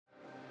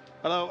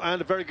Hello and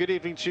a very good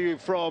evening to you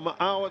from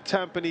our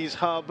Tampines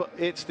Hub.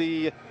 It's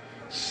the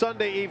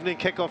Sunday evening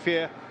kickoff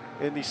here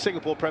in the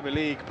Singapore Premier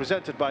League,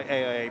 presented by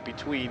AIA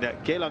between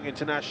Geylang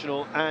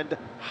International and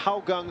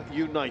Hougang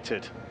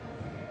United.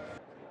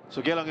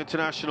 So Geylang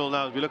International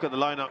now, as we look at the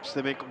lineups,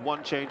 they make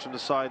one change from the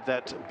side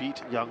that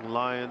beat Young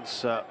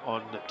Lions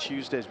on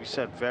Tuesday. As we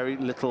said, very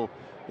little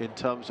in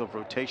terms of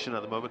rotation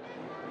at the moment.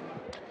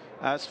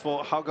 As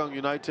for Hougang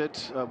United,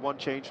 one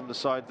change from the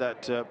side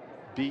that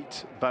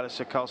beat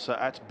Ballester Khalsa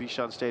at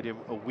Bishan Stadium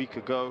a week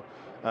ago.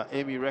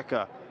 Amy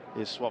Reka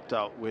is swapped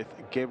out with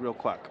Gabriel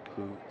Kwak,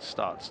 who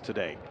starts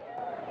today.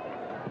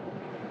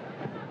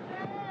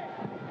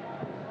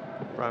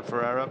 Brian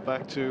Ferreira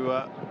back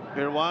to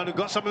Irwan, who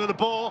got something on the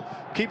ball.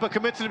 Keeper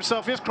committed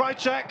himself. Here's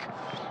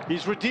Krychek.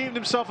 He's redeemed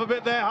himself a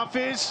bit there,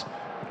 Hafiz.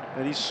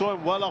 And he saw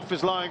him well off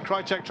his line.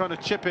 Krychek trying to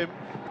chip him.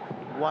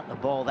 What a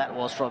ball that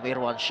was from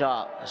Irwan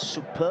Shah. A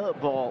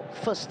superb ball,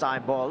 first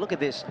time ball. Look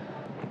at this.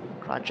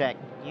 Krychek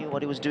knew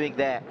what he was doing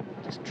there.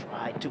 Just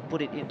tried to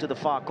put it into the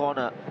far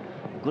corner.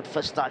 Good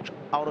first touch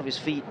out of his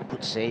feet.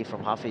 Good save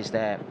from Hafiz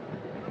there.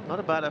 Not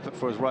a bad effort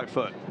for his right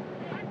foot.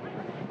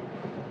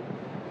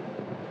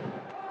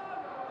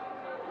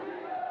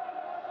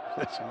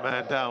 That's a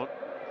man down.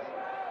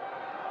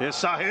 Here's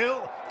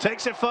Sahil,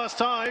 takes it first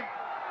time.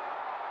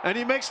 And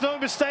he makes no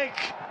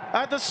mistake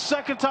at the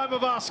second time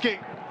of asking.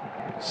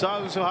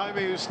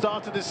 Suhaimi, who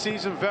started this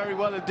season very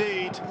well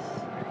indeed,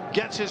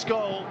 gets his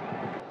goal.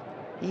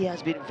 He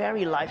has been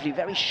very lively,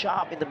 very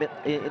sharp in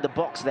the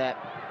box there.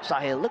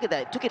 Sahil, look at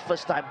that, took it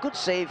first time, good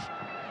save.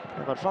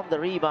 But from the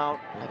rebound,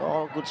 like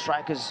all good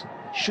strikers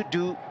should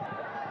do.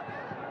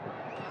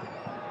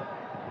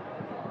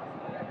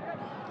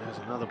 There's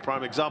another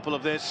prime example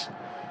of this.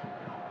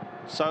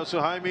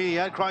 Suhaimi, he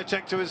had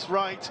Krychek to his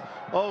right.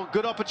 Oh,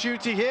 good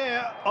opportunity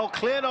here. Oh,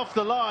 cleared off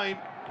the line.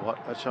 What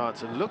a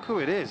chance, and look who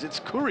it is. It's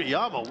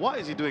Kuriyama. What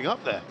is he doing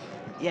up there?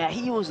 Yeah,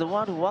 he was the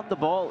one who won the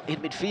ball in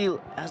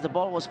midfield as the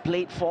ball was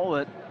played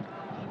forward.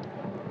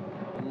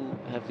 Who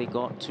have they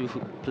got to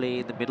play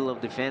in the middle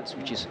of defense,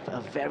 which is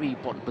a very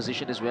important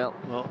position as well.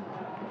 Well,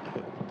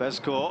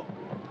 Bezecourt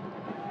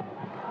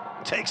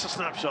takes a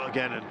snapshot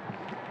again and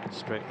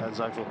straight at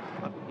Sahil.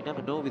 You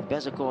never know with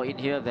Bezecourt in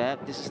here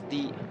that this is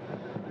the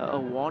a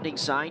warning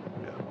sign.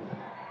 Yeah.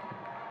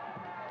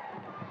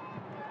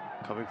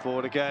 Coming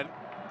forward again.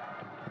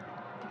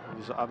 It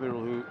was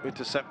Amirul who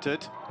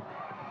intercepted.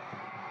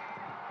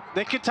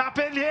 They can tap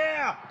in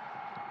here.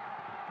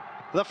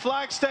 The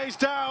flag stays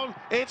down.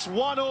 It's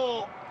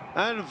 1-1.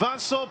 And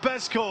Vincent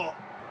Bezecourt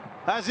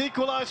has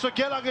equalised for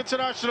Geylang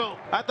International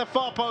at the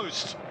far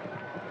post.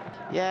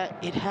 Yeah,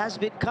 it has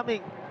been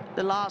coming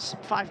the last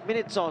 5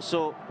 minutes or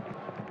so.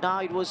 Now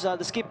it was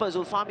the skipper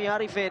Zulfami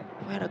Arifin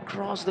went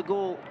across the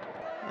goal.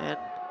 And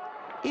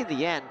in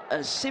the end,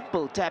 a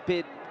simple tap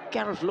in.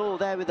 Gareth Lowe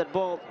there with that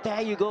ball.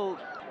 There you go.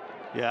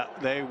 Yeah,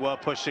 they were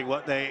pushing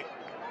what they...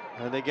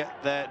 And they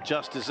get their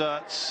just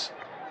desserts.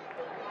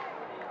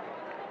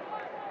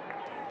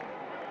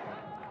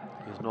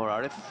 Here's Noor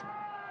Arif.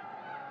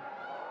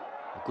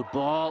 A good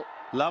ball.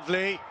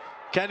 Lovely.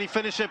 Can he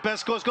finish it?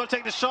 Bezecourt's got to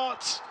take the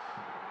shot.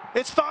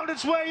 It's found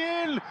its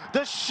way in.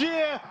 The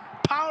sheer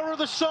power of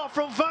the shot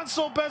from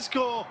Vincent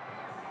Bezecourt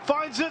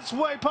finds its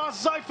way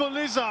past Saiful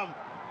Nizam.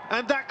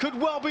 And that could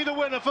well be the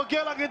winner for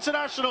Geylang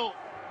International.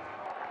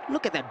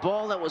 Look at that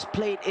ball that was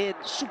played in.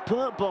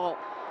 Superb ball.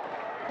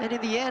 And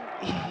in the end,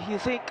 you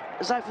think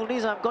Saiful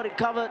Nizam got it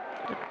covered.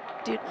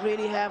 Didn't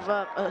really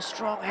have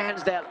strong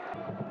hands there.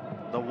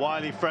 The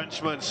wily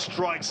Frenchman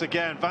strikes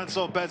again.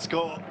 Vincent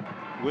Bezecourt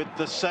with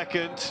the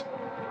second.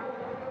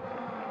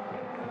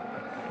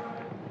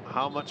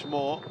 How much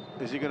more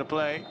is he going to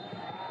play?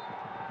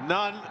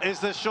 None is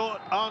the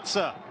short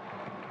answer.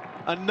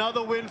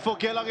 Another win for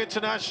Geylang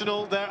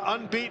International. Their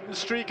unbeaten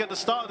streak at the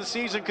start of the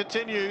season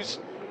continues,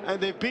 and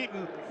they've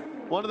beaten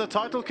one of the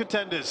title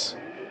contenders.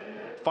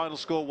 Final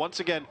score once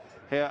again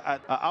here at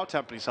our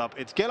Tampines Hub.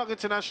 It's Geylang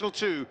International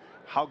 2,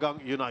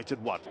 Hougang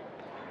United 1.